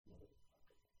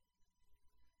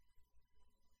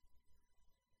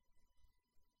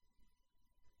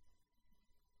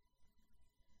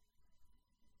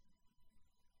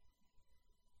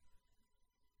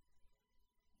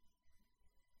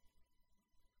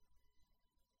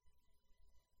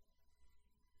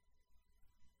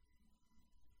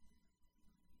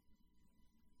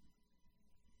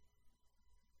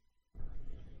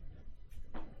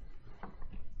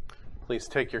Please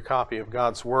take your copy of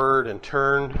God's Word and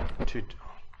turn to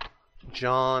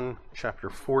John chapter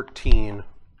 14.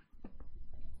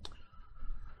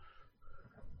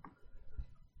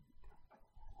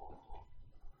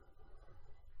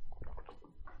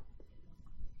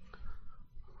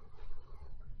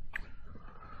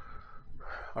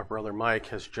 Our brother Mike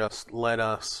has just led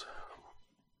us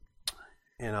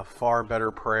in a far better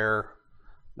prayer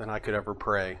than I could ever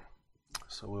pray.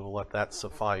 So we will let that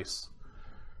suffice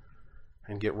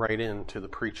and get right into the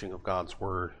preaching of God's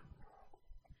Word.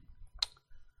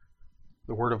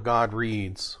 The Word of God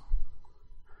reads,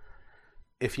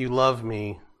 "If you love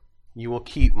me, you will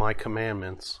keep my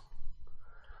commandments.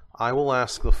 I will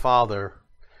ask the Father,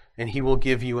 and he will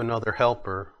give you another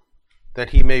helper,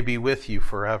 that he may be with you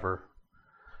forever.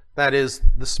 That is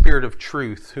the Spirit of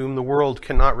truth, whom the world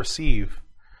cannot receive,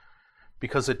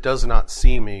 because it does not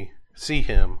see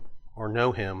him, or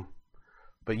know him.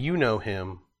 But you know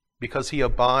him, because he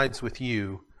abides with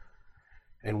you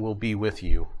and will be with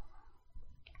you."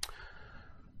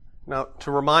 Now, to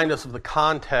remind us of the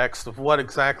context of where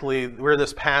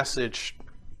this passage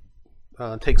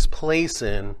takes place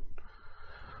in,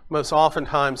 most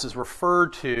oftentimes is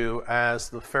referred to as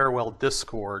the farewell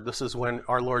discourse. This is when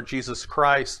our Lord Jesus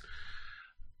Christ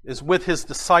is with his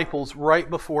disciples right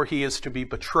before he is to be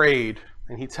betrayed,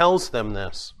 and he tells them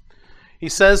this. He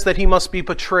says that he must be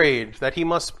betrayed, that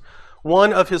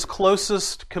one of his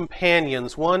closest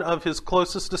companions, one of his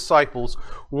closest disciples,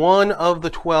 one of the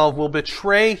 12 will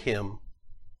betray him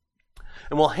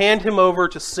and will hand him over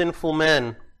to sinful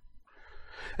men,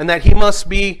 and that he must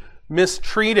be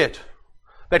mistreated,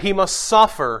 that he must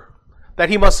suffer, that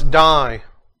he must die,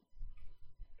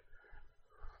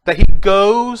 that he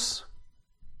goes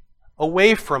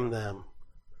away from them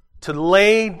to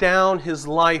lay down his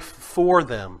life for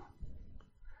them,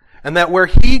 and that where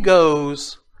he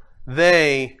goes,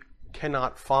 they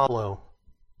cannot follow.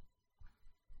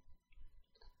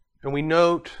 And we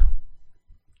note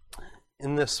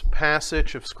in this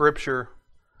passage of Scripture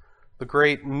the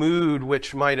great mood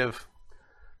which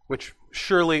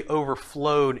surely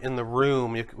overflowed in the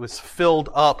room. It was filled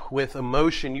up with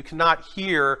emotion. You cannot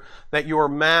hear that your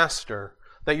master,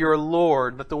 that your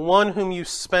Lord, that the one whom you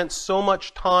spent so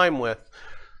much time with,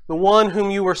 the one whom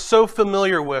you were so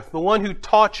familiar with, the one who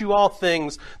taught you all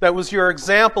things, that was your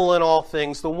example in all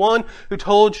things, the one who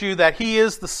told you that he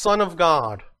is the Son of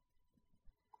God,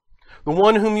 the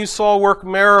one whom you saw work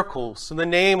miracles in the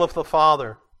name of the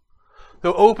Father,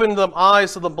 who opened the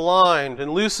eyes of the blind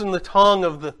and loosened the tongue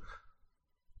of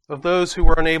those who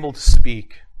were unable to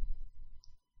speak,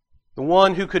 the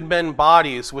one who could mend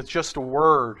bodies with just a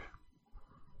word,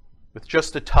 with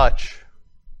just a touch,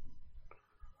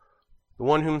 the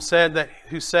one who said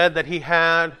that he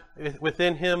had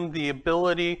within him the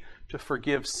ability to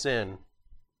forgive sin.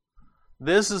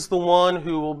 This is the one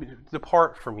who will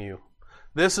depart from you.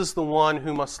 This is the one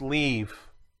who must leave.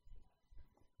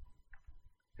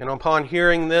 And upon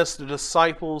hearing this, the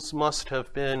disciples must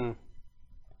have been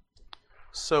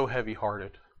so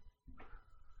heavy-hearted,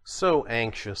 so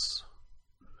anxious,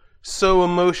 so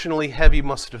emotionally heavy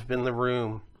must have been the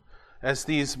room as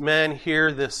these men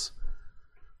hear this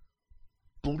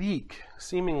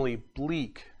seemingly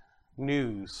bleak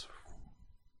news.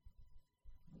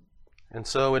 And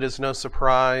so it is no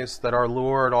surprise that our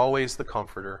Lord, always the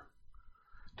Comforter,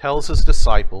 tells his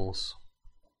disciples,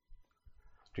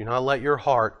 "Do not let your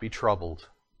heart be troubled.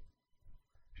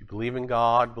 If you believe in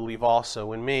God, believe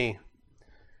also in me."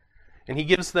 And he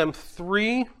gives them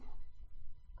 3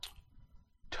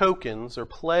 tokens or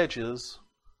pledges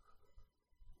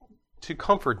to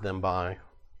comfort them by.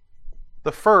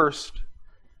 The first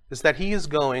is that he is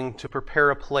going to prepare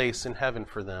a place in heaven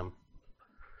for them.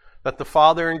 That the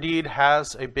Father indeed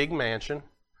has a big mansion,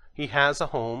 he has a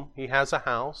home, he has a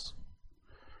house,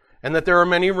 and that there are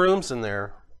many rooms in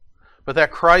there, but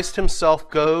that Christ himself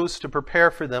goes to prepare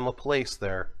for them a place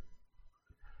there.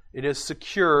 It is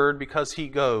secured because he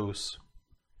goes.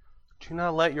 Do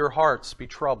not let your hearts be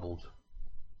troubled.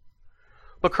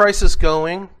 But Christ is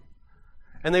going,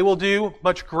 and they will do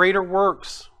much greater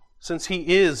works since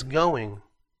he is going.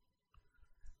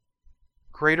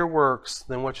 Greater works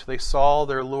than which they saw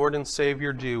their Lord and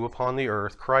Savior do upon the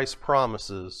earth. Christ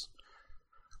promises,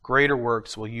 greater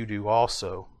works will you do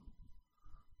also.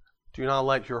 Do not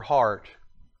let your heart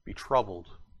be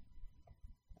troubled.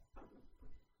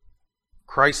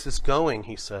 Christ is going,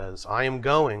 he says. I am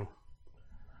going.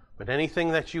 But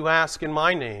anything that you ask in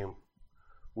my name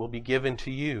will be given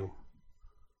to you.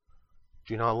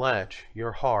 Do not let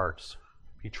your hearts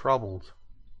be troubled.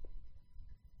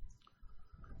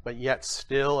 But yet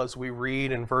still, as we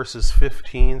read in verses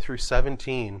 15 through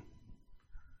 17,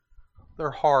 their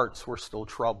hearts were still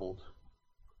troubled.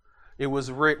 It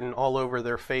was written all over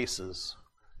their faces.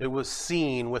 It was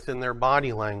seen within their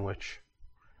body language.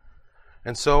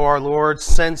 And so our Lord,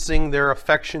 sensing their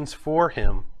affections for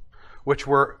him, which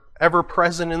were ever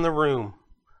present in the room,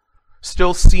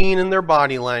 still seen in their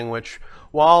body language,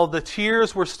 while the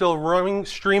tears were still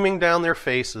streaming down their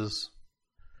faces,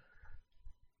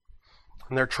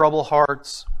 and their troubled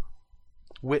hearts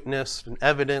witnessed and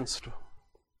evidenced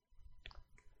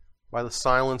by the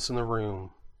silence in the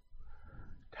room,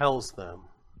 tells them,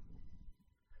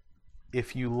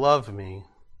 "If you love me,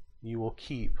 you will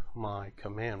keep my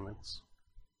commandments."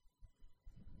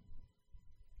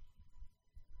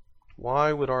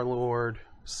 Why would our Lord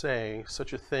say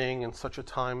such a thing in such a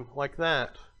time like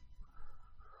that?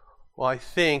 Well, I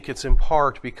think it's in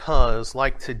part because,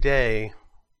 like today,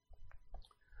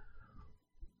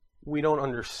 we don't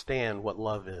understand what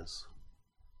love is.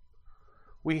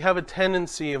 We have a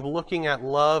tendency of looking at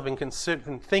love and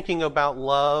thinking about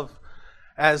love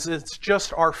as it's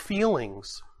just our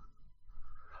feelings.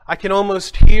 I can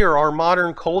almost hear our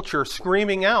modern culture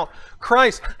screaming out,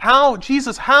 "Christ,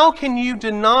 Jesus, how can you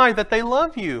deny that they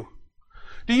love you?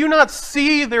 Do you not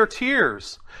see their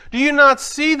tears? Do you not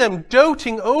see them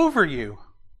doting over you?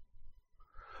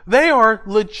 They are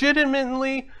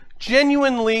legitimately,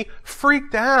 genuinely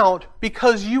freaked out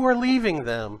because you are leaving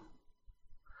them.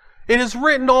 It is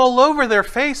written all over their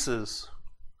faces."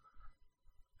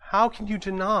 How can you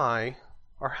deny,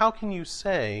 or how can you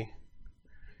say,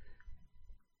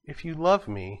 "If you love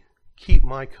me, keep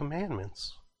my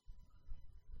commandments"?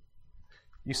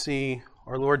 You see,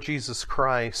 our Lord Jesus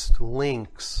Christ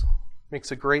makes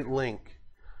a great link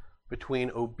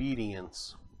between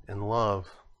obedience and love.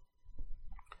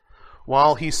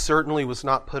 While he certainly was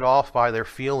not put off by their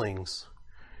feelings,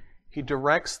 he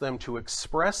directs them to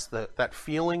express that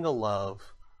feeling of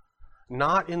love,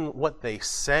 not in what they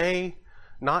say,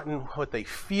 not in what they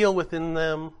feel within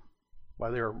them, by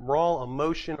their raw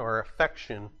emotion or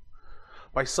affection,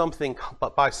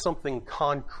 but by something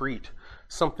concrete,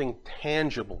 something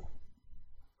tangible.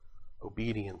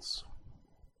 Obedience.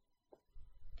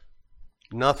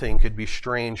 Nothing could be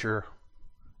stranger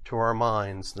to our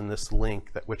minds than this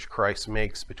link that which Christ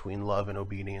makes between love and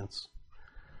obedience.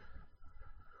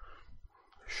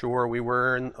 Sure, we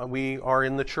are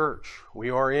in the church. We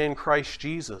are in Christ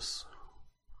Jesus.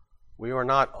 We are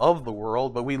not of the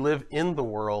world, but we live in the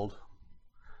world.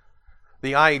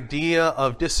 The idea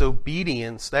of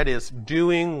disobedience, that is,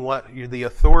 doing what the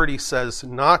authority says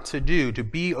not to do, to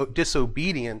be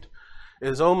disobedient,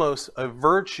 is almost a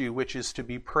virtue which is to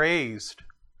be praised.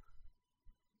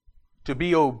 To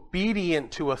be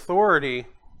obedient to authority,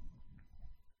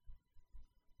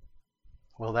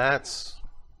 well, that's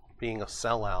being a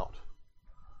sellout.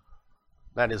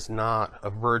 That is not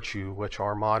a virtue which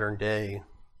our modern day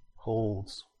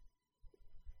holds.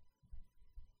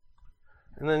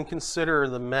 And then consider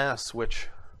the mess which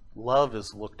love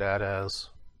is looked at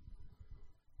as.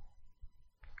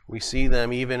 We see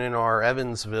them even in our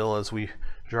Evansville as we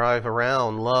drive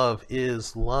around. Love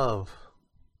is love.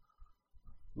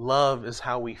 Love is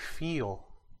how we feel.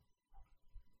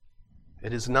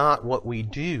 It is not what we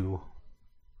do,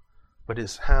 but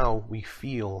is how we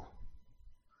feel.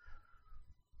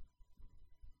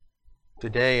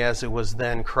 Today, as it was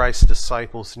then, Christ's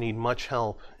disciples need much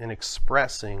help in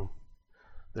expressing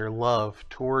their love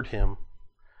toward him.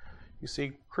 You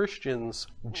see, Christians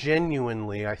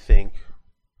genuinely, I think,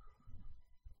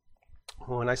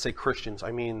 when I say Christians,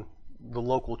 I mean the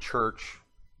local church.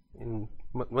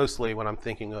 Mostly what I'm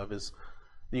thinking of is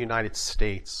the United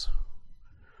States.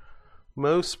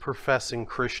 Most professing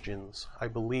Christians, I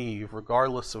believe,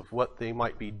 regardless of what they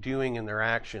might be doing in their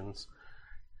actions,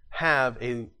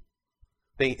 they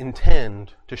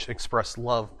intend to express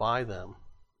love by them.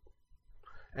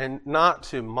 And not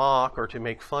to mock or to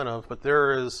make fun of, but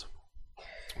there is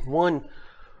one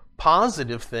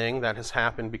positive thing that has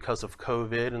happened because of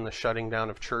COVID and the shutting down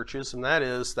of churches, and that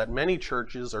is that many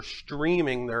churches are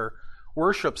streaming their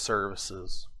worship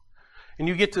services. And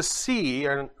you get to see,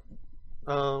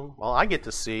 I get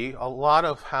to see a lot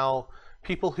of how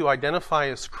people who identify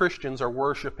as Christians are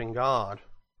worshiping God.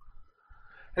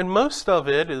 And most of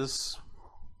it is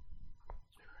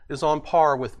on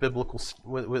par with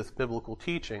biblical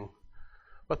teaching.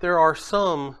 But there are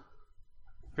some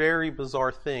very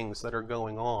bizarre things that are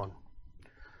going on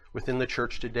within the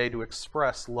church today to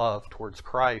express love towards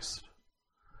Christ.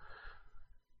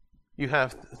 You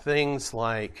have things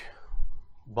like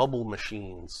bubble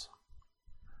machines.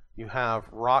 You have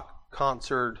rock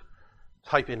concert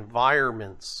type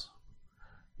environments.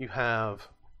 You have,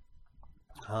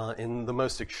 in the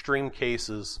most extreme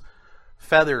cases,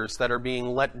 feathers that are being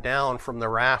let down from the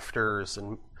rafters,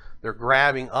 and they're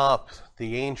grabbing up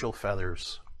the angel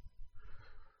feathers.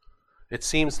 It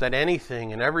seems that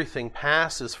anything and everything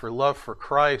passes for love for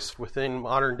Christ within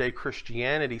modern day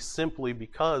Christianity simply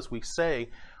because we say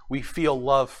we feel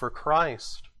love for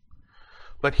Christ.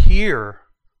 But here,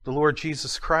 the Lord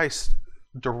Jesus Christ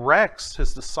directs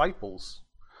his disciples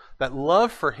that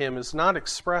love for him is not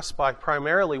expressed by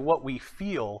primarily what we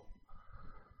feel,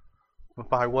 but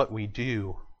by what we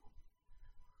do.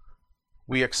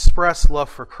 We express love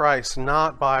for Christ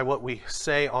not by what we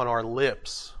say on our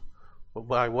lips, but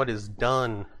by what is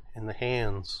done in the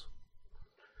hands.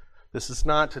 This is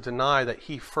not to deny that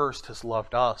he first has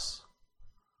loved us,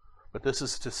 but this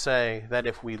is to say that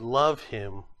if we love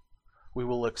him, we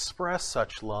will express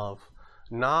such love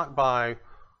not by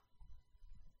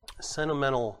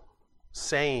sentimental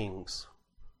sayings,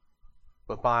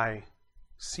 but by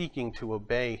seeking to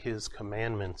obey his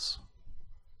commandments.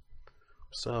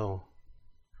 So,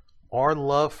 our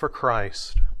love for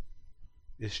Christ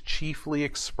is chiefly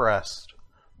expressed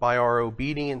by our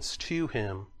obedience to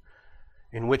him,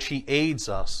 in which he aids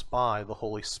us by the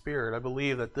Holy Spirit. I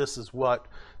believe that this is what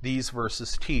these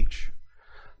verses teach,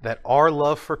 that our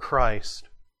love for Christ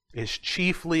is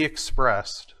chiefly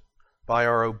expressed by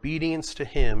our obedience to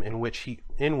him, in which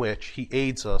he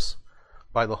aids us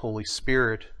by the Holy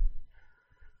Spirit.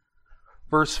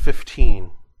 Verse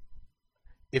 15,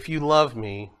 if you love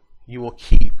me, you will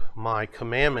keep my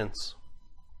commandments.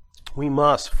 We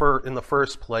must, in the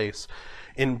first place,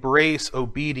 embrace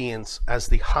obedience as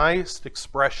the highest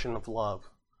expression of love.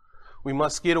 We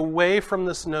must get away from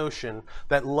this notion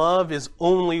that love is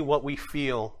only what we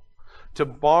feel. To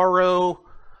borrow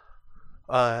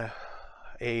a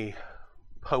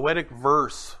poetic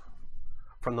verse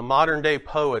from the modern day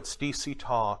poets, D.C.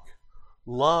 Talk,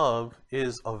 love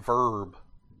is a verb.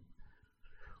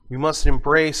 We must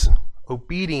embrace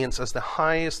obedience as the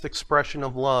highest expression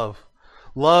of love.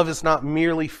 Love is not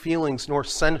merely feelings nor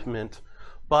sentiment,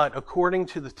 but according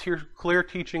to the clear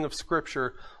teaching of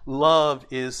Scripture, love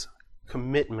is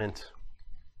commitment.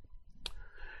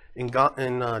 In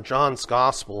John's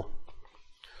Gospel,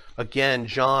 again,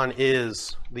 John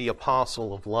is the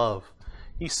apostle of love.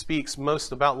 He speaks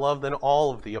most about love than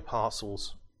all of the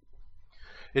apostles.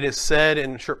 It is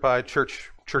said by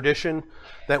church tradition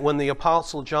that when the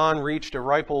apostle John reached a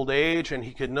ripe old age and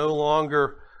he could no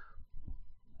longer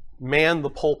man the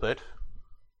pulpit,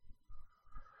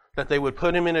 that they would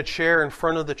put him in a chair in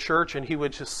front of the church and he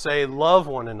would just say, love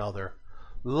one another,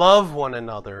 love one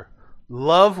another,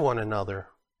 love one another.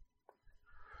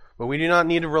 But we do not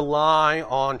need to rely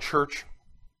on church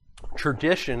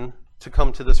tradition to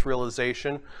come to this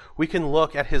realization. We can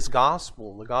look at his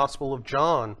gospel, the Gospel of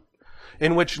John,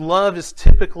 in which love is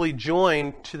typically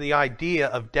joined to the idea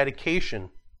of dedication.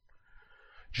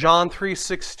 John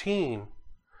 3:16,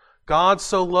 God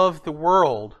so loved the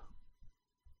world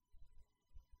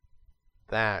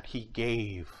that he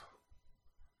gave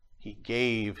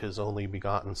his only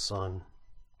begotten Son.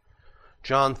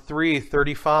 John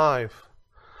 3:35,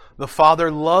 the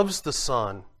Father loves the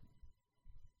Son.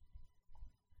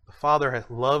 The Father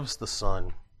loves the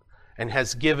Son and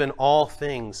has given all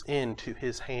things into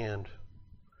his hand.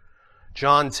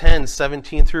 John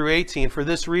 10:17 through 18, for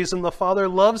this reason the Father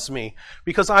loves me,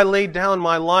 because I laid down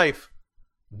my life.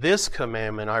 This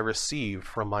commandment I received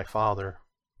from my Father.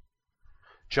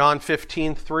 John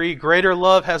 15:3, greater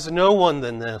love has no one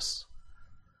than this,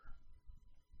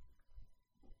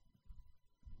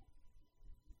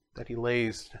 that he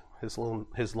lays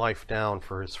his life down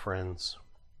for his friends.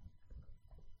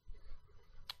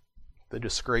 The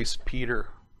disgraced Peter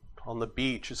on the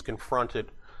beach is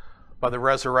confronted by the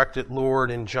resurrected Lord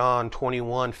in John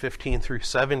 21:15 through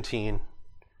 17.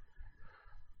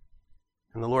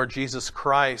 And the Lord Jesus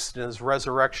Christ, in his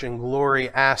resurrection glory,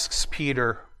 asks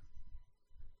Peter,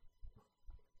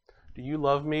 do you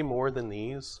love me more than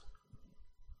these?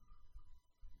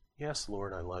 Yes,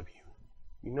 Lord, I love you.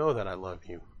 You know that I love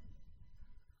you.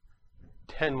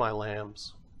 Tend my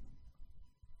lambs.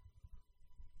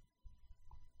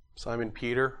 Simon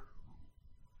Peter,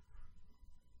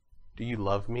 do you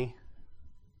love me?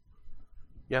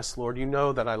 Yes, Lord, you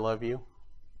know that I love you.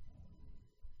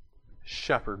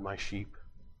 Shepherd my sheep.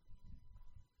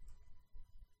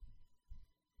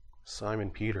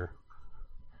 Simon Peter,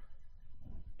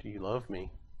 do you love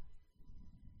me?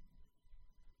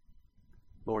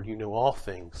 Lord, you know all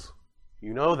things.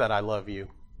 You know that I love you.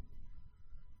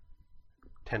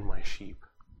 Tend my sheep.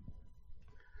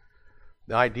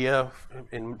 The idea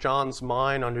in John's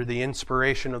mind, under the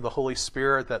inspiration of the Holy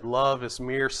Spirit, that love is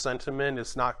mere sentiment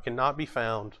cannot be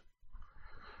found.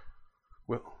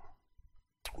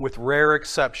 with rare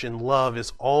exception, love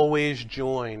is always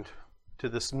joined to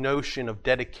this notion of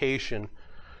dedication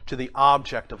to the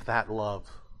object of that love.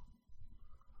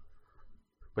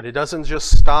 But it doesn't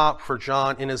just stop for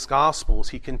John in his Gospels.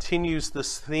 He continues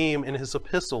this theme in his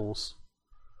epistles.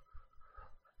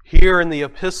 Here in the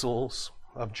epistles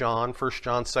of John, 1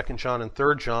 John, 2 John, and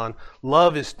 3 John,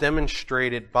 love is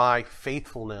demonstrated by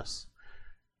faithfulness.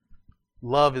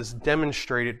 Love is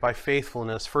demonstrated by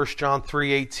faithfulness. 1 John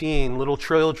 3:18, little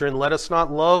children, let us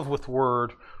not love with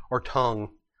word or tongue,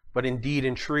 but in deed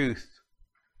and truth.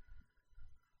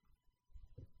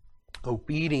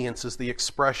 Obedience is the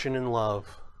expression in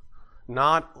love,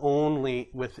 not only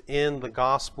within the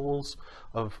Gospels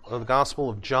of the Gospel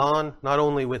of John, not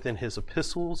only within his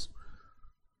epistles,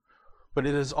 but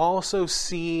it is also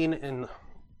seen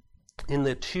in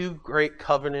the two great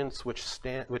covenants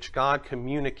which God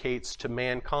communicates to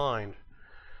mankind.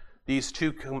 These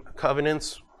two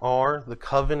covenants are the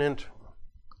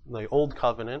Old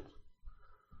Covenant,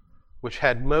 which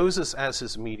had Moses as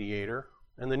his mediator,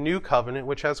 and the New Covenant,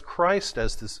 which has Christ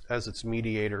as its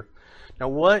mediator. Now,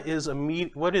 what is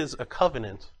a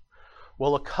covenant?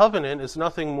 Well, a covenant is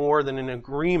nothing more than an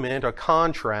agreement, a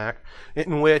contract,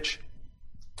 in which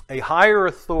a higher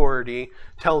authority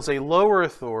tells a lower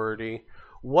authority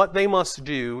what they must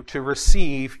do to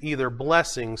receive either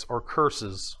blessings or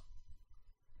curses.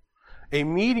 A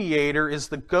mediator is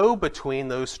the go-between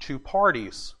those two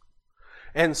parties.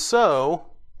 And so,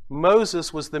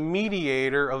 Moses was the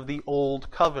mediator of the Old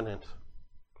Covenant.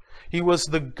 He was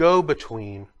the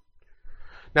go-between.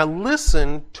 Now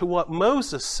listen to what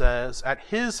Moses says at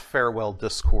his farewell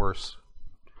discourse.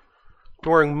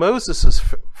 During Moses'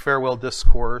 farewell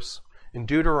discourse in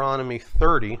Deuteronomy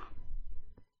 30,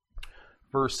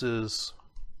 verses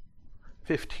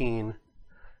 15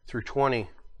 through 20.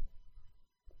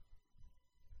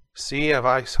 See,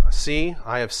 I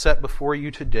have set before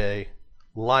you today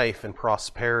life and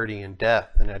prosperity and death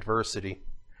and adversity.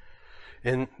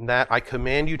 In that I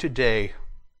command you today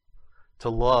to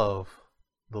love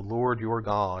the Lord your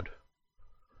God,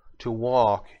 to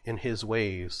walk in his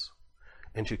ways,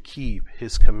 and to keep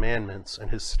his commandments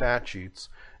and his statutes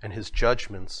and his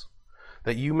judgments,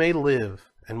 that you may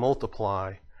live and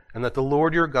multiply, and that the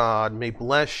Lord your God may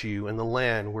bless you in the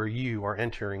land where you are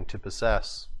entering to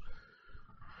possess.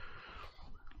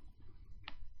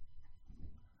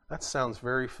 That sounds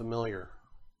very familiar.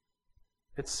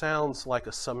 It sounds like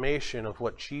a summation of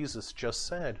what Jesus just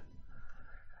said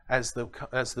as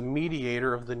the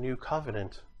mediator of the new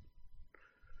covenant.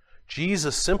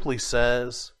 Jesus simply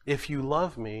says, if you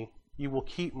love me, you will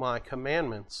keep my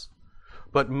commandments.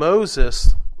 But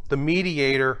Moses, the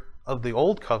mediator of the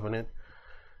old covenant,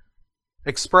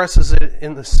 expresses it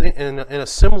in a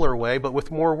similar way, but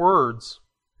with more words.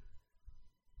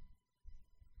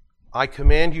 I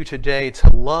command you today to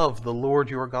love the Lord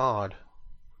your God.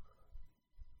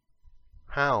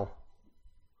 How?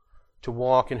 To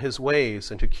walk in his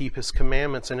ways and to keep his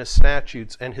commandments and his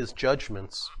statutes and his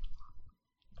judgments.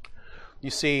 You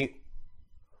see,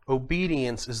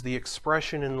 obedience is the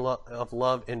expression of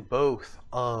love in both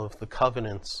of the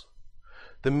covenants.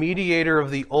 The mediator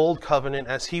of the old covenant,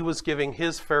 as he was giving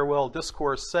his farewell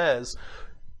discourse, says,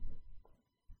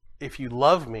 if you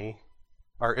love me,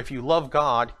 or if you love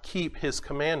God, keep his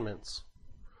commandments.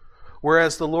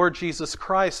 Whereas the Lord Jesus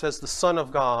Christ, as the Son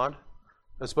of God,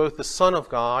 as both the Son of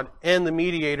God and the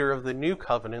mediator of the new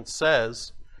covenant,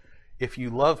 says, if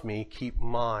you love me, keep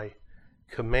my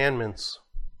commandments.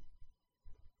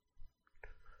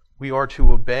 We are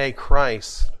to obey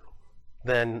Christ,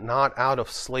 then not out of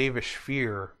slavish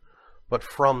fear, but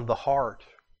from the heart.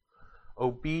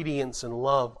 Obedience and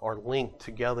love are linked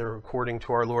together according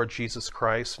to our Lord Jesus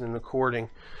Christ and according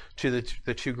to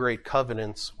the two great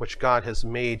covenants which God has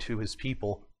made to his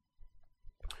people.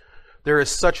 There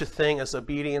is such a thing as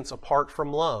obedience apart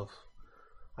from love.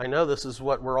 I know this is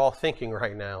what we're all thinking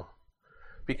right now,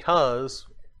 because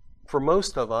for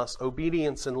most of us,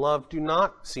 obedience and love do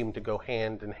not seem to go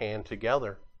hand in hand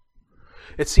together.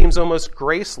 It seems almost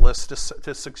graceless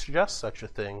to suggest such a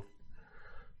thing.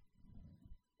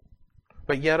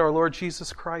 But yet our Lord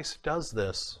Jesus Christ does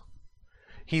this.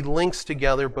 He links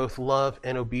together both love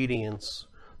and obedience.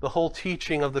 The whole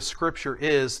teaching of the Scripture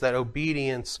is that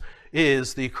obedience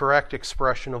is the correct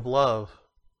expression of love.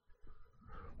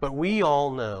 But we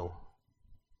all know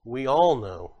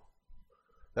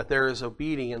that there is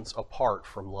obedience apart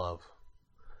from love.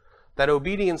 That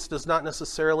obedience does not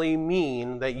necessarily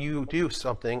mean that you do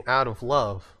something out of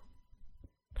love.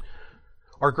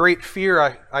 Our great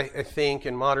fear, I think,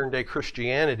 in modern day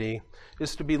Christianity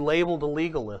is to be labeled a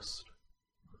legalist.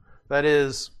 That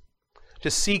is,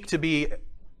 to seek to be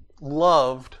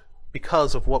loved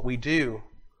because of what we do.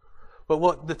 But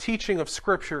what the teaching of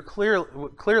Scripture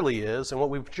clearly is, and what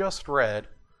we've just read,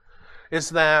 is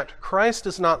that Christ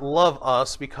does not love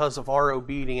us because of our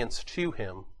obedience to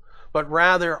Him, but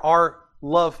rather our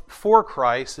love for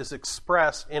Christ is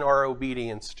expressed in our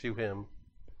obedience to Him.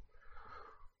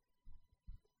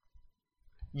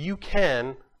 You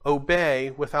can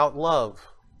obey without love.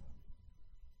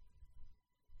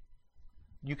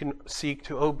 You can seek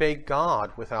to obey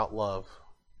God without love.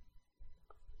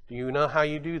 Do you know how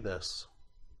you do this?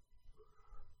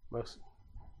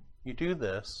 You do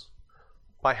this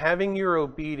by having your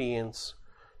obedience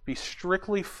be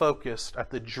strictly focused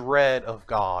at the dread of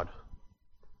God.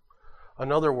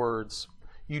 In other words,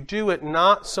 you do it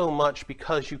not so much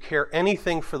because you care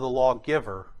anything for the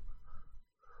lawgiver,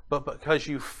 but because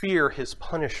you fear his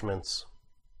punishments.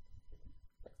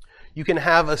 You can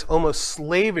have an almost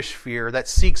slavish fear that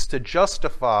seeks to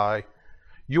justify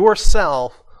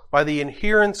yourself by the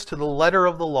adherence to the letter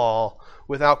of the law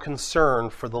without concern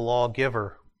for the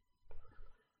lawgiver.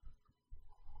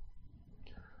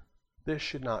 This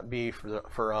should not be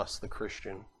for us, the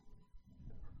Christian.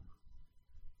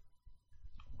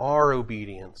 Our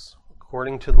obedience,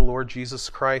 according to the Lord Jesus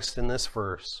Christ in this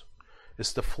verse,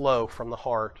 is to flow from the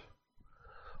heart.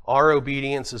 Our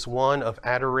obedience is one of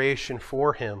adoration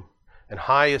for Him and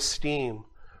high esteem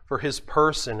for His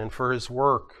person and for His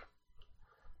work.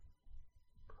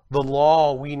 The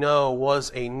law, we know,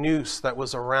 was a noose that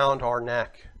was around our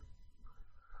neck.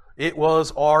 It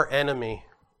was our enemy.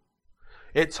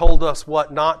 It told us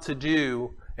what not to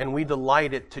do, and we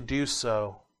delighted to do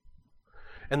so.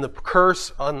 And the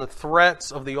curse and the threats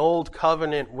of the old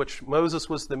covenant, which Moses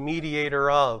was the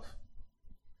mediator of,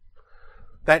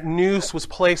 that noose was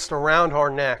placed around our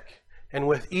neck, and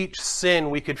with each sin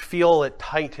we could feel it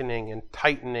tightening and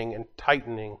tightening and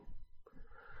tightening.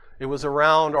 It was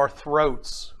around our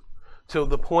throats to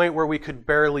the point where we could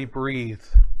barely breathe.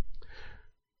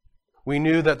 We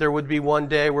knew that there would be one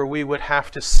day where we would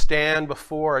have to stand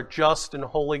before a just and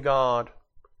holy God.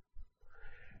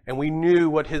 And we knew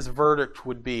what His verdict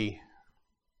would be.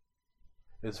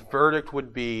 His verdict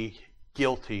would be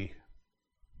guilty.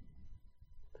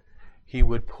 He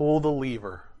would pull the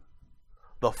lever.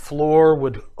 The floor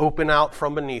would open out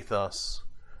from beneath us,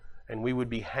 and we would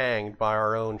be hanged by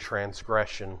our own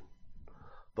transgression.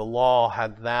 The law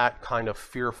had that kind of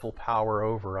fearful power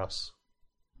over us.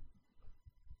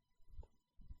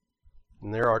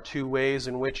 And there are two ways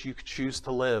in which you could choose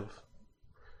to live.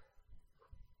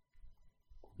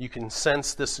 You can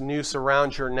sense this noose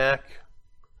around your neck,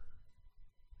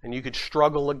 and you could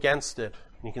struggle against it.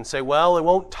 You can say, well, it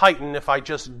won't tighten if I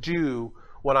just do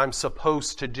what I'm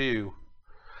supposed to do.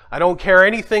 I don't care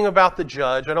anything about the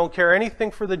judge. I don't care anything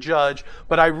for the judge,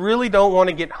 but I really don't want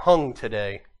to get hung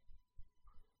today.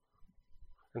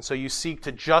 And so you seek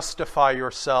to justify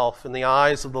yourself in the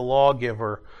eyes of the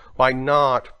lawgiver by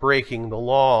not breaking the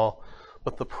law.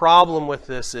 But the problem with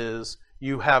this is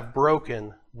you have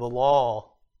broken the law.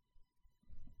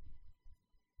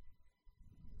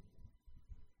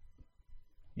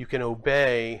 You can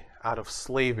obey out of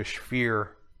slavish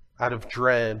fear, out of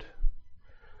dread.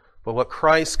 But what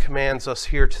Christ commands us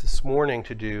here this morning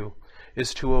to do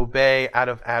is to obey out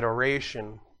of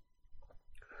adoration.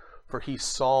 For He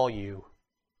saw you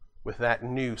with that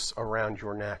noose around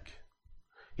your neck.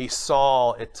 He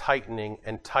saw it tightening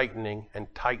and tightening and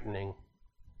tightening.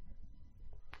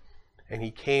 And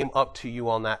He came up to you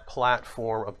on that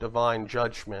platform of divine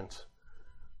judgment.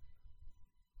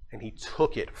 And He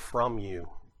took it from you.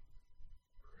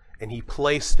 And He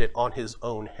placed it on His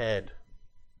own head.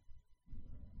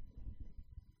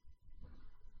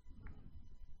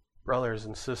 Brothers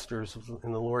and sisters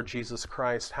in the Lord Jesus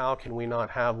Christ, how can we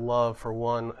not have love for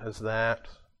one as that?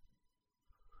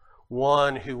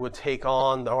 One who would take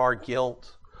on our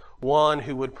guilt. One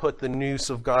who would put the noose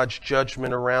of God's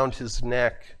judgment around His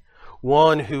neck.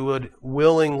 One who would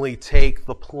willingly take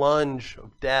the plunge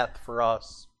of death for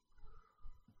us.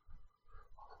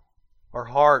 Our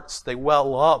hearts, they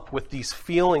well up with these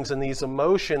feelings and these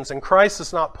emotions, and Christ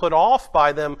is not put off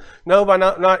by them. No, by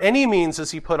not any means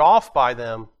is He put off by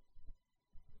them.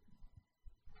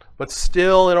 But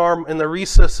still in the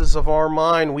recesses of our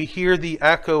mind, we hear the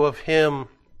echo of Him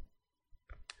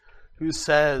who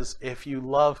says, if you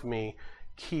love me,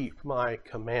 keep my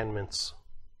commandments.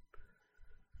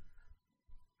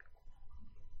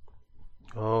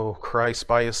 Oh, Christ,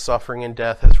 by His suffering and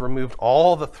death, has removed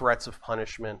all the threats of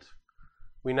punishment.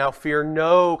 We now fear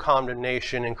no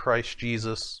condemnation in Christ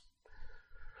Jesus.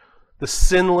 The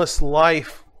sinless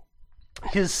life,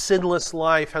 His sinless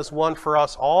life, has won for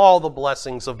us all the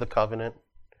blessings of the covenant.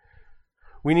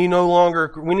 We need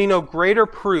no greater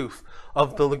proof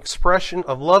of the expression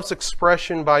of love's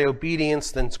expression by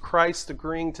obedience than Christ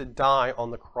agreeing to die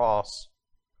on the cross.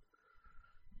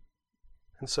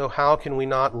 And so how can we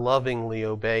not lovingly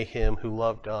obey him who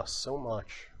loved us so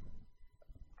much?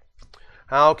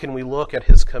 How can we look at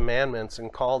his commandments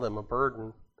and call them a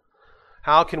burden?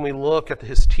 How can we look at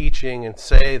his teaching and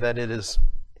say that it is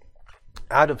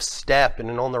out of step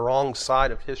and on the wrong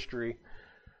side of history?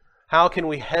 How can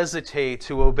we hesitate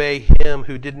to obey him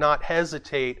who did not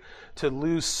hesitate to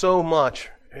lose so much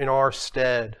in our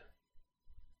stead?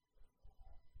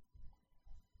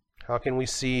 How can we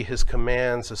see his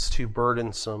commands as too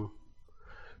burdensome,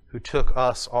 who took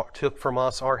from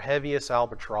us our heaviest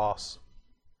albatross,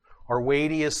 our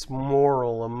weightiest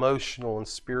moral, emotional, and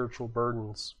spiritual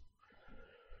burdens?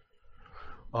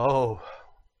 Oh,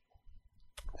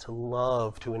 to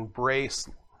love, to embrace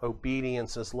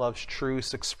obedience as love's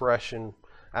truest expression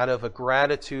out of a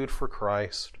gratitude for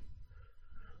Christ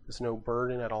is no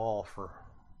burden at all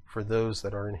for those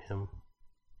that are in him.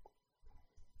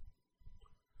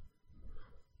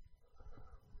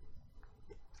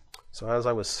 So as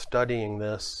I was studying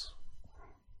this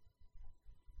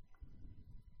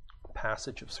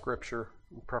passage of Scripture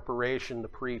in preparation to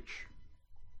preach,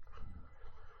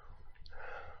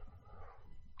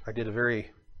 I did a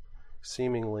very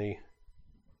seemingly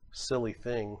silly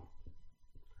thing.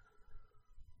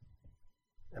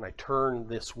 And I turned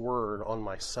this word on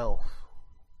myself.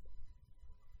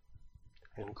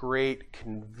 And great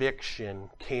conviction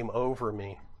came over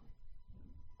me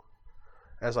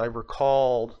as I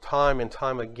recalled time and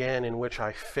time again in which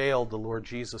I failed the Lord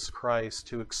Jesus Christ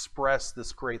to express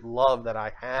this great love that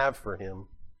I have for him.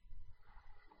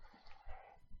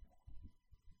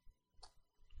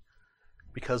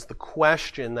 Because the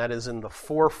question that is in the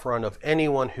forefront of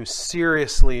anyone who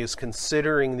seriously is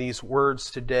considering these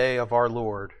words today of our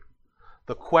Lord,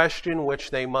 the question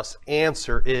which they must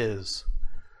answer is,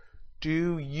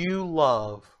 do you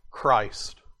love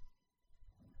Christ?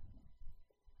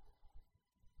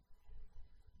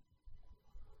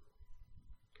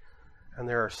 And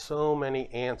there are so many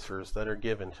answers that are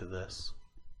given to this.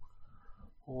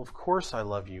 Well, of course I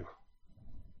love you.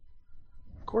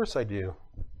 Of course I do.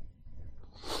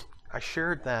 I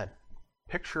shared that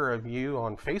picture of you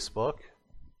on Facebook.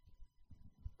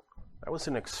 That was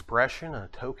an expression, a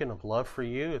token of love for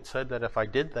you. It said that if I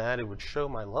did that, it would show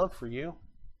my love for you.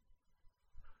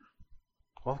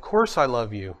 Well, of course I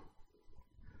love you.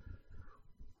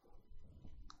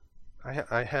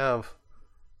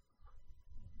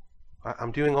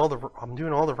 I'm doing all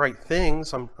the right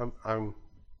things. I'm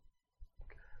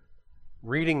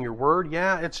reading your word.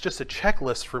 Yeah, it's just a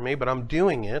checklist for me, but I'm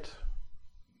doing it.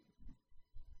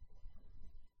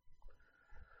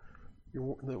 The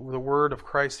word of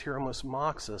Christ here almost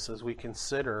mocks us as we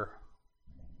consider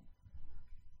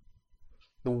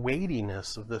the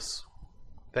weightiness of this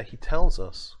that he tells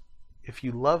us. If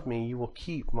you love me, you will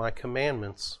keep my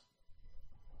commandments.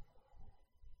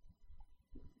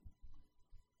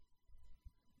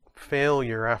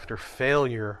 Failure after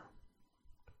failure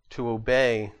to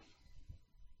obey.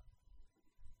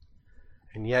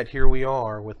 And yet here we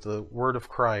are with the word of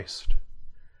Christ.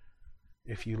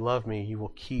 If you love me, you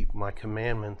will keep my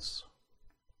commandments.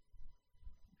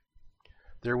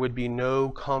 There would be no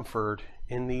comfort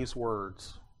in these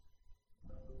words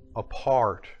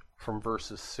apart from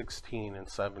verses 16 and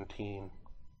 17.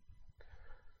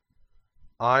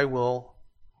 I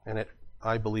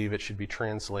believe it should be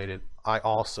translated, I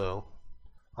also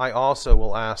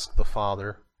will ask the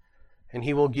Father, and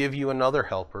he will give you another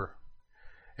helper,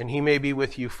 and he may be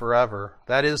with you forever.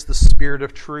 That is the Spirit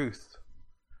of truth.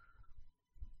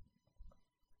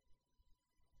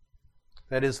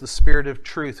 That is the Spirit of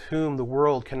truth, whom the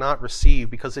world cannot receive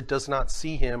because it does not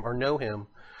see him or know him.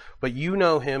 But you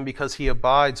know him because he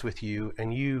abides with you,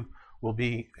 and you will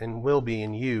be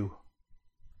in you.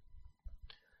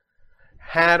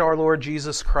 Had our Lord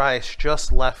Jesus Christ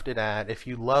just left it at, if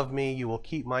you love me, you will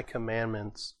keep my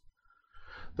commandments.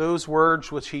 Those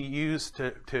words which he used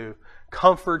to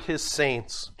comfort his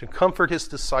saints, to comfort his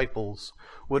disciples,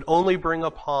 would only bring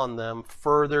upon them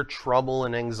further trouble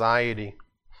and anxiety.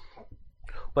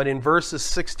 But in verses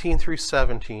 16 through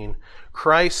 17,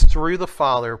 Christ, through the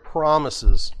Father,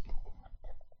 promises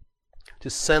to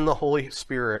send the Holy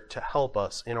Spirit to help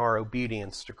us in our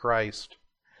obedience to Christ.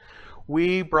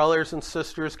 We, brothers and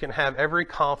sisters, can have every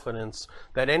confidence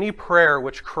that any prayer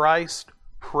which Christ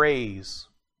prays,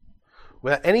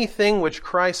 that anything which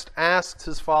Christ asks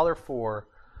his Father for,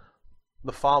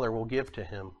 the Father will give to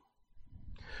him.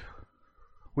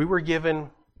 We were given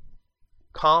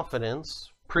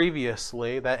confidence,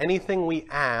 previously that anything we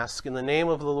ask in the name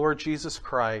of the Lord Jesus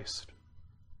Christ,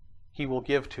 He will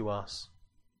give to us.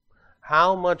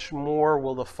 How much more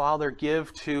will the Father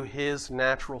give to His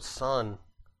natural Son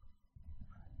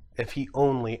if He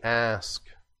only ask?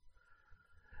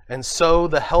 And so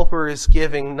the Helper is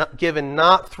given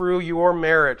not through your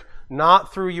merit,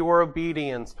 not through your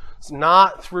obedience,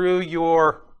 not through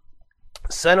your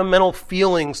sentimental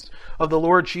feelings of the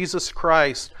Lord Jesus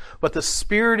Christ, but the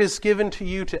Spirit is given to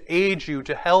you to aid you,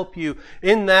 to help you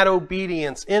in that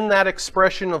obedience, in that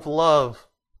expression of love,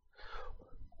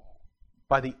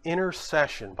 by the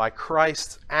intercession, by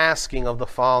Christ's asking of the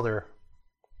Father.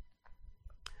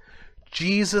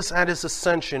 Jesus at His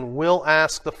ascension will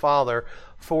ask the Father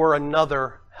for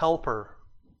another helper.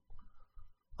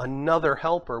 Another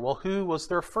helper. Well, who was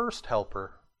their first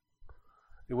helper?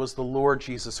 It was the Lord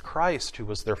Jesus Christ who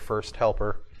was their first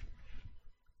helper.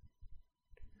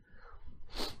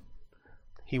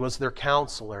 He was their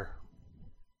counselor.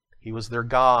 He was their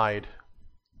guide.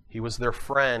 He was their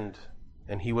friend.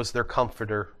 And He was their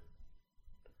comforter.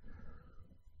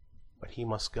 But He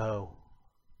must go.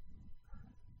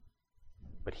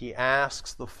 But He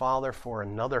asks the Father for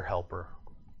another helper,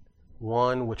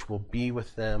 one which will be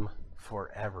with them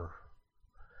forever.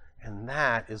 And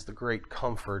that is the great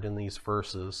comfort in these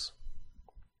verses.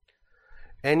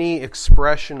 Any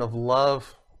expression of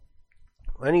love,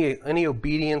 any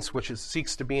obedience which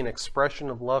seeks to be an expression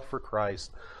of love for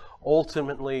Christ,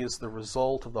 ultimately is the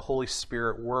result of the Holy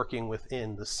Spirit working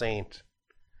within the saint.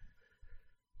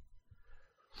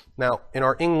 Now, in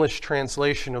our English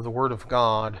translation of the Word of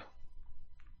God,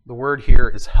 the word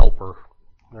here is helper.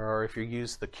 Or if you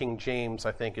use the King James,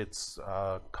 I think it's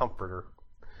comforter.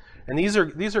 And these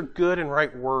are good and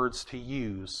right words to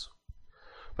use.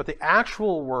 But the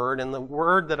actual word, and the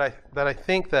word that I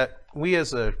think that we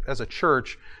as a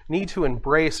church need to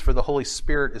embrace for the Holy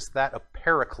Spirit, is that of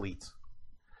paraclete.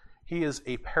 He is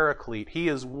a paraclete. He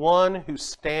is one who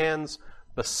stands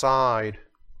beside.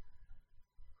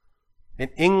 In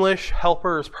English,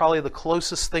 helper is probably the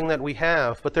closest thing that we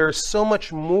have, but there is so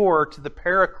much more to the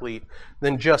paraclete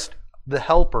than just the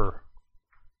helper.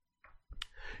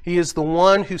 He is the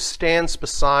one who stands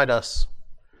beside us.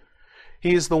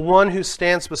 He is the one who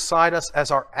stands beside us as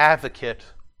our advocate.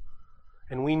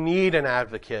 And we need an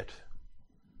advocate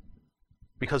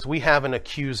because we have an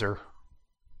accuser.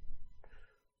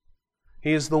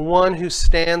 He is the one who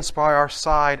stands by our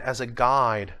side as a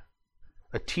guide,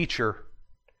 a teacher.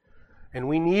 And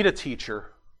we need a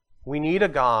teacher. We need a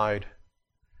guide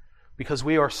because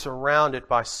we are surrounded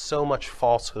by so much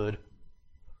falsehood.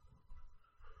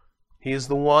 He is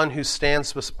the one who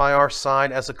stands by our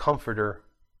side as a comforter.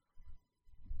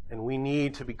 And we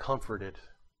need to be comforted.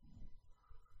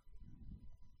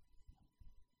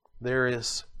 There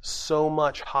is so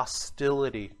much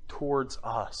hostility towards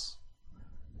us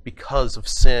because of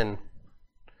sin,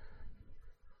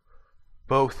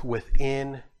 both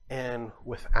within and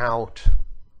without.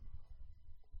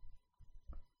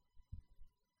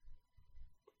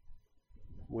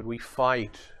 Would we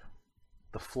fight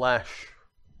the flesh,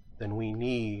 then we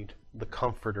need the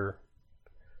Comforter.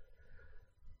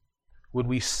 Would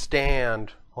we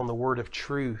stand on the word of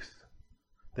truth,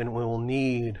 then we will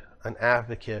need an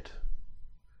advocate.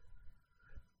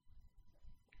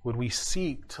 Would we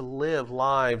seek to live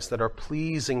lives that are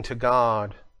pleasing to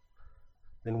God,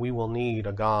 then we will need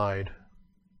a guide.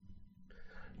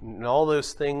 And all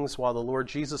those things, while the Lord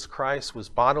Jesus Christ was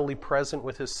bodily present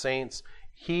with His saints,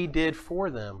 He did for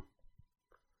them.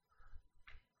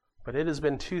 But it has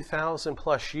been 2,000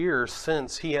 plus years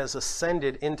since He has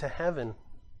ascended into heaven.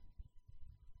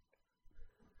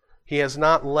 He has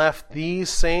not left these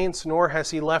saints, nor has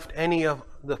He left any of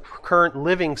the current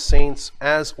living saints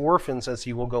as orphans, as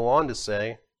He will go on to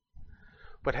say,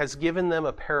 but has given them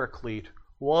a paraclete,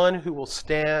 one who will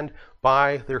stand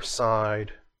by their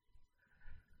side.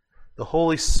 The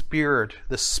Holy Spirit,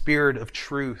 the Spirit of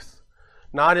truth,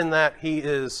 not in that He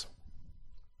is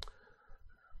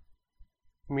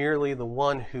merely the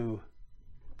one who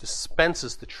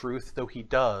dispenses the truth, though He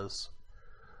does,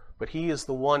 but He is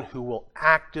the one who will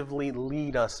actively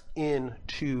lead us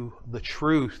into the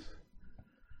truth.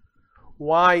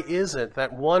 Why is it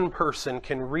that one person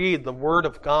can read the Word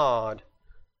of God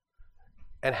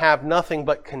and have nothing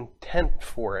but contempt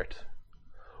for it,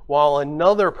 while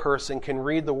another person can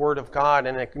read the Word of God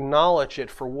and acknowledge it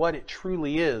for what it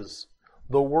truly is,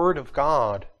 the Word of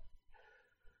God?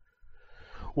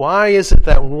 Why is it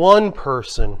that one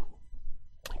person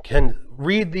can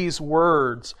read these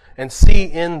words and see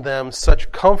in them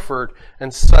such comfort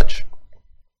and such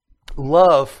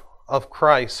love of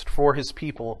Christ for His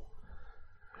people,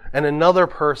 and another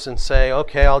person say,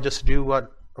 okay, I'll just do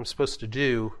what I'm supposed to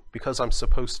do because I'm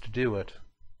supposed to do it.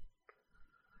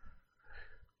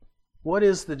 What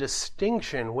is the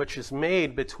distinction which is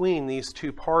made between these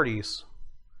two parties,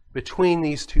 between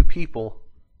these two people?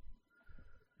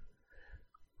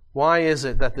 Why is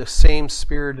it that the same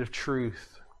Spirit of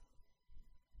truth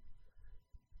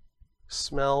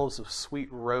smells of sweet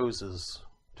roses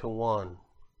to one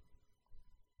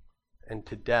and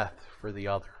to death for the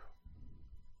other?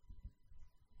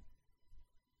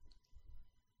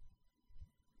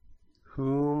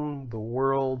 Whom the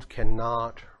world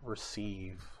cannot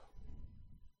receive,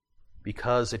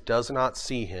 because it does not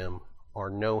see him or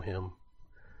know him.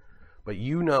 But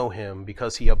you know him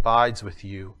because he abides with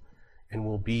you and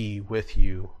will be with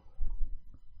you.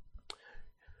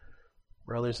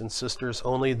 Brothers and sisters,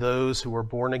 only those who are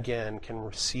born again can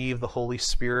receive the Holy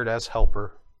Spirit as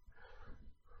helper.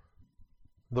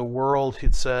 The world,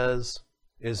 it says,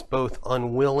 is both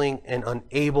unwilling and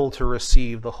unable to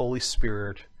receive the Holy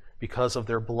Spirit because of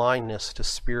their blindness to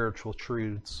spiritual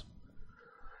truths.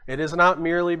 It is not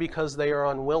merely because they are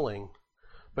unwilling,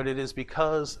 but it is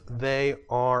because they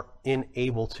are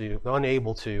unable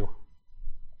to.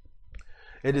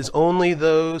 It is only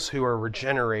those who are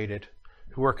regenerated,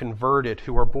 who are converted,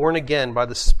 who are born again by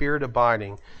the Spirit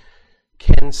abiding,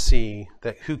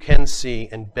 who can see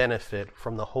and benefit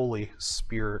from the Holy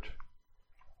Spirit.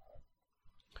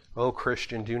 O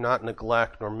Christian, do not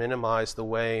neglect nor minimize the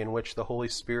way in which the Holy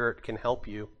Spirit can help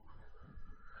you.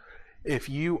 If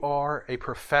you are a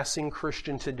professing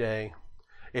Christian today,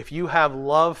 if you have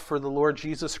love for the Lord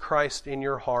Jesus Christ in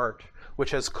your heart,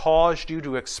 which has caused you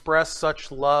to express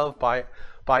such love by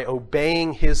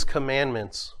obeying His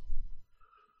commandments,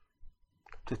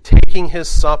 to taking His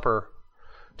supper,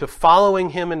 to following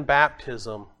Him in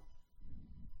baptism,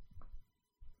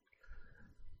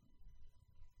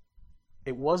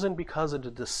 it wasn't because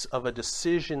of a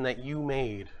decision that you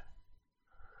made.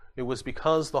 It was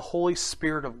because the Holy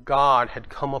Spirit of God had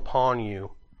come upon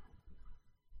you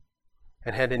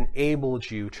and had enabled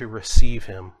you to receive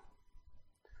Him.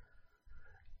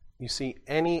 You see,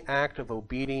 any act of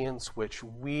obedience which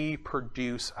we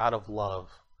produce out of love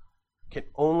can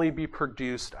only be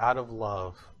produced out of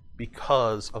love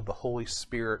because of the Holy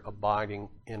Spirit abiding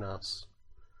in us.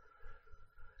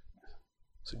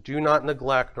 So do not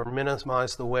neglect or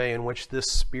minimize the way in which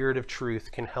this Spirit of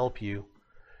truth can help you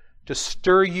to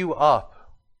stir you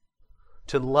up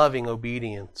to loving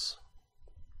obedience.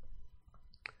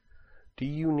 Do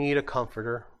you need a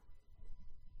comforter?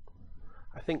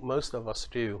 I think most of us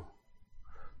do.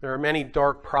 There are many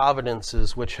dark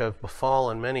providences which have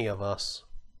befallen many of us.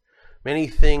 Many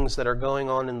things that are going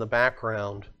on in the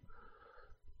background.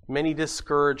 Many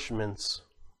discouragements.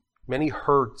 Many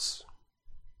hurts.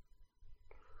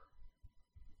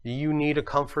 Do you need a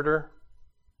comforter?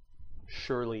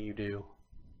 Surely you do.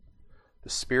 The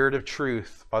Spirit of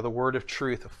truth, by the word of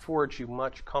truth, affords you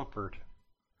much comfort.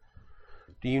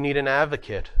 Do you need an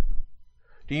advocate?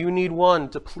 Do you need one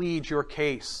to plead your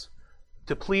case?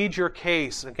 To plead your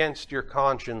case against your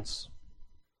conscience?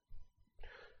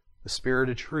 The Spirit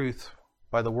of truth,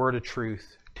 by the word of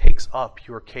truth, takes up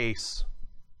your case.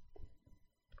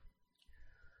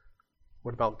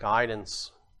 What about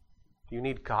guidance? Do you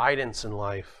need guidance in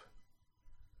life?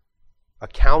 A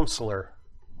counselor,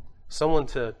 someone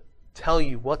to tell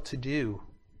you what to do.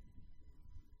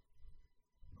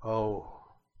 Oh,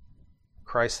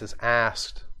 Christ has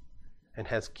asked and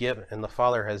has given, and the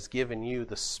Father has given you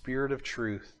the Spirit of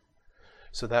truth,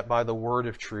 so that by the word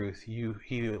of truth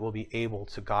He will be able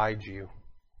to guide you.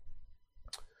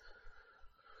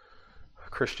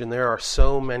 Christian, there are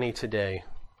so many today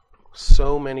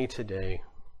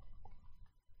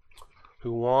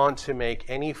who want to make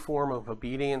any form of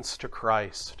obedience to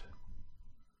Christ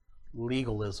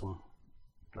legalism.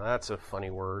 Now that's a funny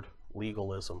word,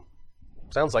 legalism.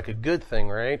 Sounds like a good thing,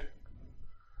 right?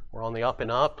 We're on the up and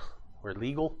up. We're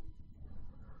legal.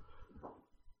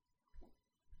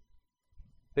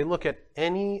 They look at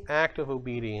any act of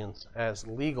obedience as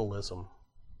legalism.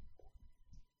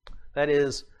 That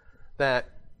is,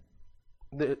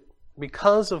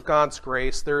 because of God's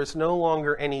grace, there is no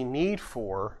longer any need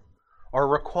for or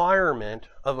requirement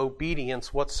of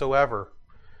obedience whatsoever.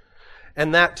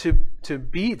 And that to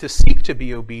seek to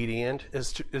be obedient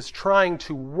is trying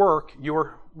to work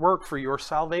for your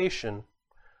salvation.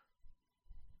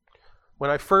 When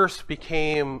I first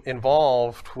became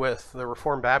involved with the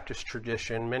Reformed Baptist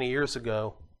tradition many years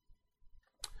ago,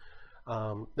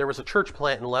 there was a church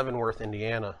plant in Leavenworth,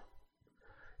 Indiana.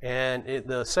 And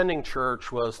the sending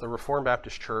church was the Reformed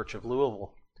Baptist Church of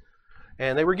Louisville.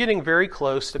 And they were getting very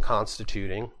close to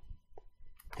constituting.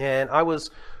 And I was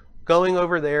going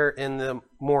over there in the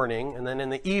morning, and then in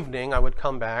the evening I would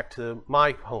come back to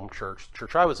my home church, the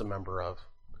church I was a member of.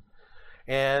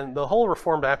 And the whole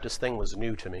Reformed Baptist thing was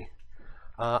new to me.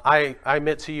 I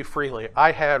admit to you freely,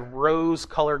 I had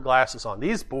rose-colored glasses on.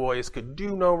 These boys could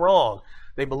do no wrong.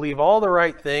 They believe all the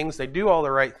right things. They do all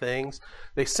the right things.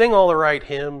 They sing all the right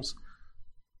hymns.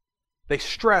 They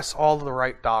stress all the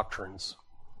right doctrines.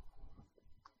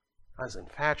 I was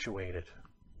infatuated.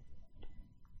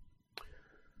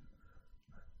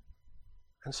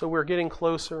 And so we're getting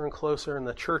closer and closer, and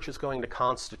the church is going to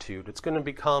constitute. It's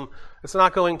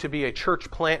not going to be a church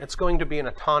plant, it's going to be an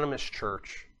autonomous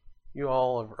church. You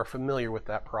all are familiar with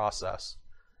that process.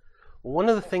 One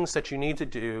of the things that you need to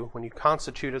do when you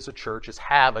constitute as a church is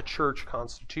have a church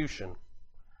constitution.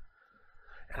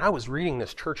 And I was reading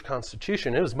this church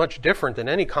constitution. It was much different than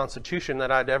any constitution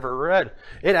that I'd ever read.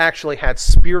 It actually had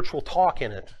spiritual talk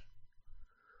in it.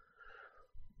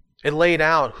 It laid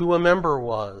out who a member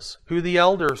was, who the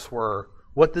elders were,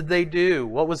 what did they do,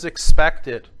 what was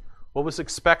expected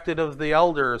of the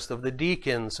elders, of the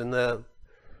deacons, and the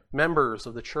members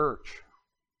of the church.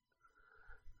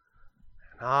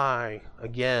 And I,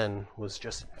 again, was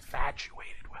just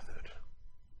infatuated with it.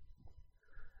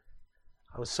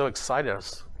 I was so excited.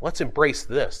 Let's embrace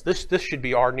this. This should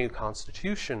be our new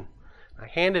constitution. I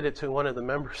handed it to one of the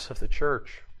members of the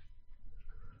church,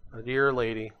 a dear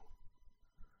lady.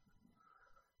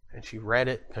 And she read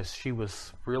it because she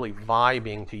was really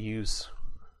vibing, to use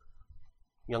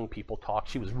young people talk.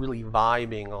 She was really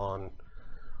vibing on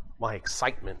my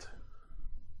excitement.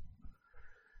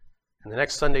 And the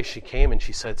next Sunday she came and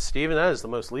she said, "Stephen, that is the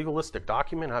most legalistic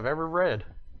document I've ever read."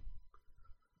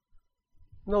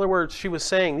 In other words, she was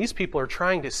saying these people are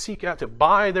trying to seek out to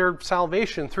buy their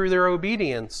salvation through their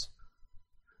obedience.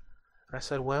 And I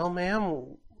said, "Well,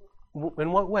 ma'am,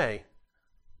 in what way?"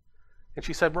 And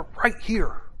she said, "We're right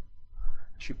here."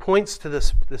 She points to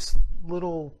this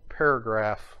little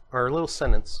paragraph, or a little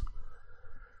sentence,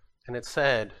 and it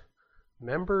said,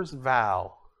 "Members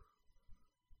vow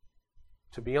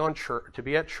to be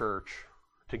at church,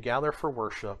 to gather for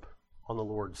worship on the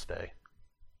Lord's Day."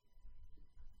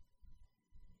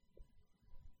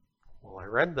 Well, I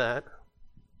read that,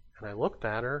 and I looked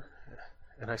at her,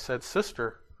 and I said,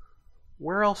 "Sister,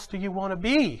 where else do you want to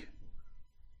be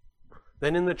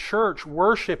than in the church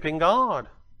worshiping God?"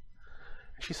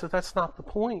 She said, "That's not the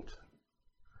point.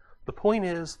 The point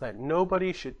is that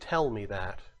nobody should tell me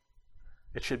that.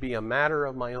 It should be a matter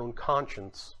of my own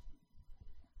conscience."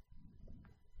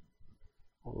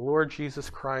 Well, Lord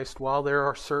Jesus Christ, while there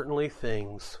are certainly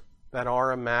things that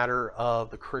are a matter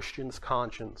of the Christian's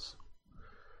conscience,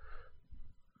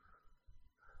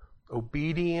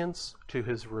 obedience to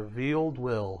His revealed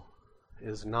will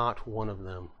is not one of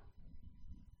them.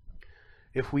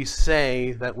 If we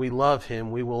say that we love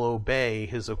Him, we will obey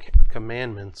His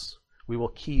commandments. We will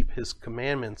keep His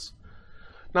commandments.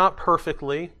 Not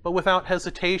perfectly, but without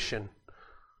hesitation.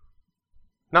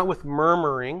 Not with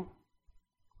murmuring,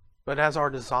 but as our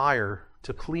desire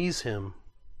to please Him.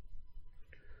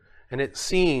 And it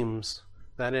seems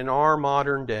that in our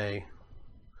modern day,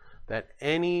 that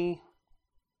any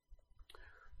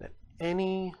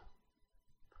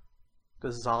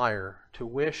desire to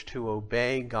wish to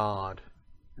obey God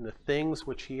and the things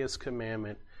which He has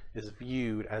commanded is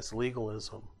viewed as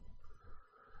legalism.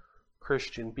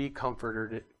 Christian, be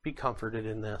comforted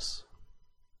in this.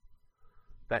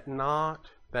 That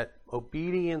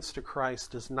obedience to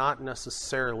Christ does not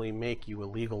necessarily make you a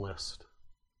legalist.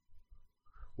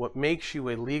 What makes you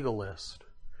a legalist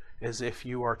is if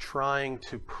you're trying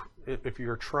to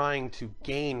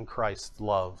gain Christ's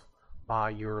love by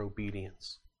your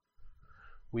obedience.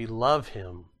 We love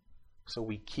Him, so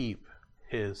we keep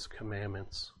His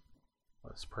commandments.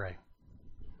 Let's pray.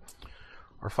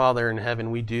 Our Father in heaven,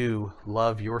 we do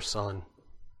love your Son.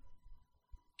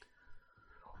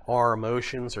 Our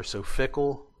emotions are so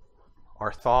fickle,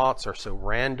 our thoughts are so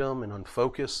random and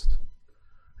unfocused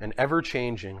and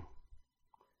ever-changing.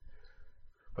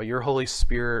 But your Holy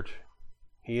Spirit,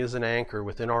 He is an anchor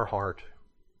within our heart.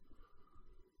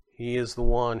 He is the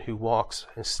one who walks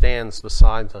and stands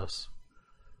beside us,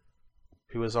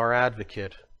 who is our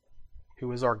advocate,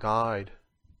 who is our guide,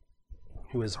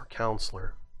 who is our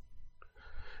counselor.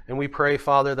 And we pray,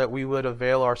 Father, that we would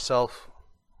avail ourselves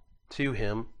to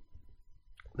Him,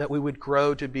 that we would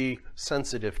grow to be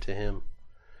sensitive to Him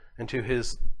and to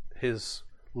His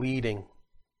leading.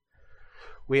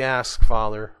 We ask,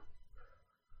 Father,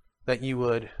 that you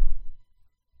would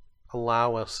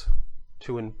allow us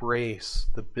to embrace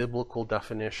the biblical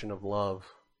definition of love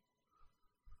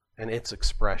and its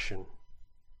expression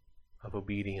of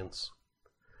obedience.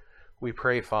 We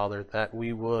pray, Father, that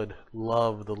we would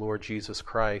love the Lord Jesus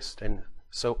Christ and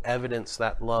so evidence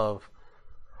that love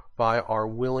by our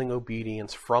willing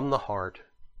obedience from the heart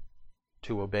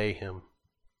to obey him.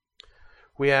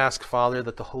 We ask, Father,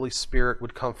 that the Holy Spirit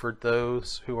would comfort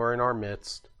those who are in our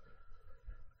midst,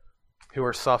 who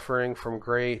are suffering from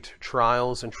great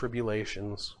trials and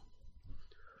tribulations.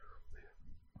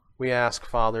 We ask,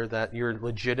 Father, that your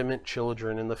legitimate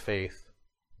children in the faith,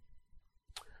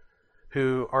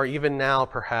 who are even now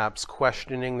perhaps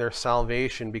questioning their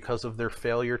salvation because of their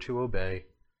failure to obey,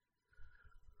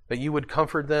 that you would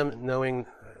comfort them knowing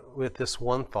with this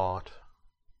one thought,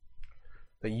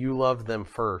 that you loved them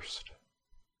first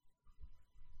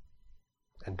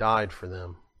and died for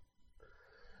them.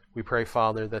 We pray,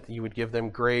 Father, that you would give them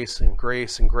grace and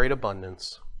great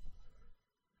abundance,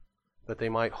 that they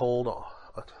might hold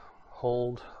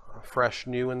fresh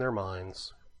new in their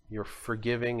minds your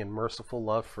forgiving and merciful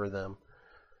love for them,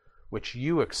 which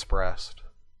you expressed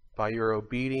by your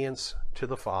obedience to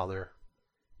the Father,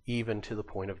 even to the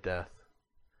point of death.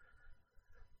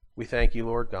 We thank you,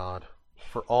 Lord God,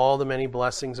 for all the many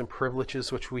blessings and privileges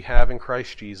which we have in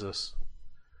Christ Jesus.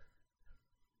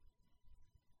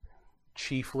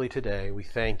 Chiefly today, we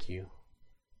thank you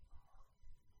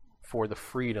for the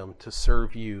freedom to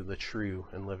serve you, the true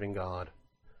and living God.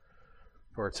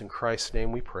 For it's in Christ's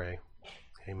name we pray.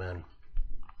 Amen.